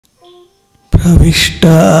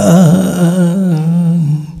pravishthah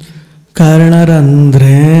karna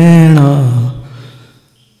randhrena.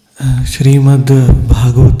 Srimad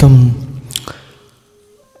Bhagavatam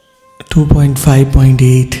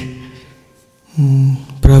 2.5.8.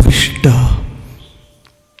 Pravishthah,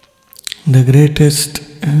 the greatest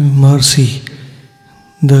mercy,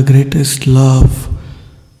 the greatest love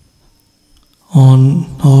on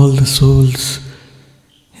all the souls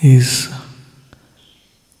is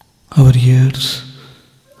our ears.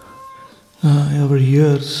 Our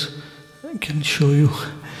ears, I can show you,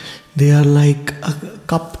 they are like a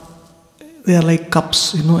cup. They are like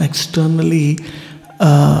cups, externally.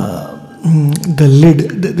 The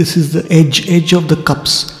lid, this is the edge of the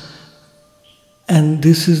cups, and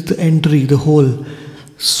this is the entry, the hole.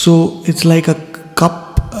 So it's like a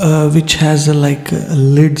cup which has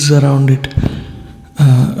lids around it,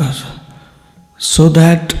 so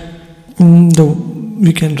that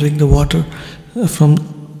we can drink the water from.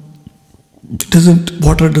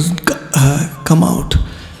 Water doesn't come out.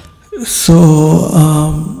 So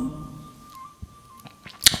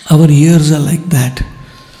our ears are like that.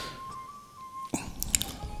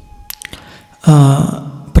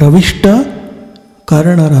 Pravishthah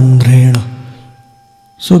karna randhrena.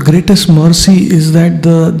 So greatest mercy is that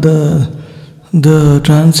the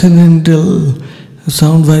transcendental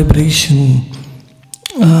sound vibration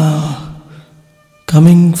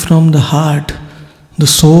coming from the heart, the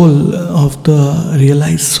soul of the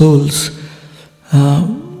realized souls,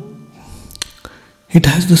 it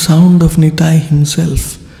has the sound of Nitai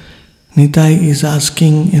himself. Nitai is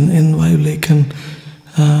asking in vayulekhan.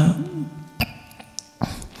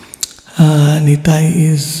 Nitai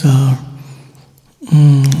is,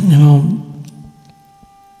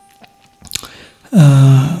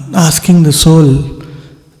 asking the soul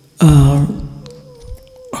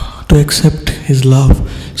to accept his love.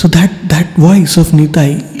 So that voice of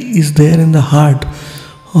Nitai is there in the heart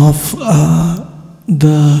of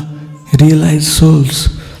the realized souls,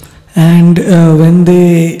 and when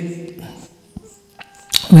they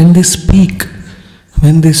speak,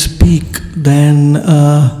 then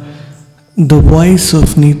the voice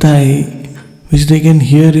of Nitai, which they can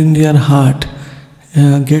hear in their heart,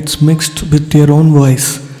 gets mixed with their own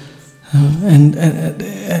voice, and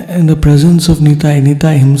the presence of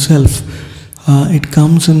Nitai himself, it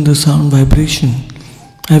comes in the sound vibration.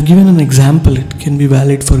 I have given an example. It can be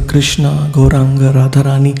valid for Krishna, Gauranga,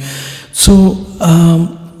 Radharani. So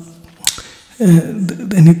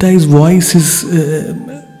Nitai's voice is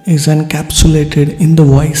encapsulated in the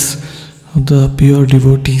voice of the pure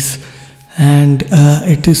devotees, and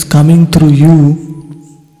it is coming through you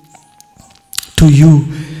to you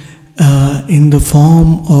in the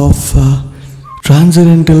form of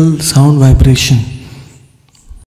transcendental sound vibration.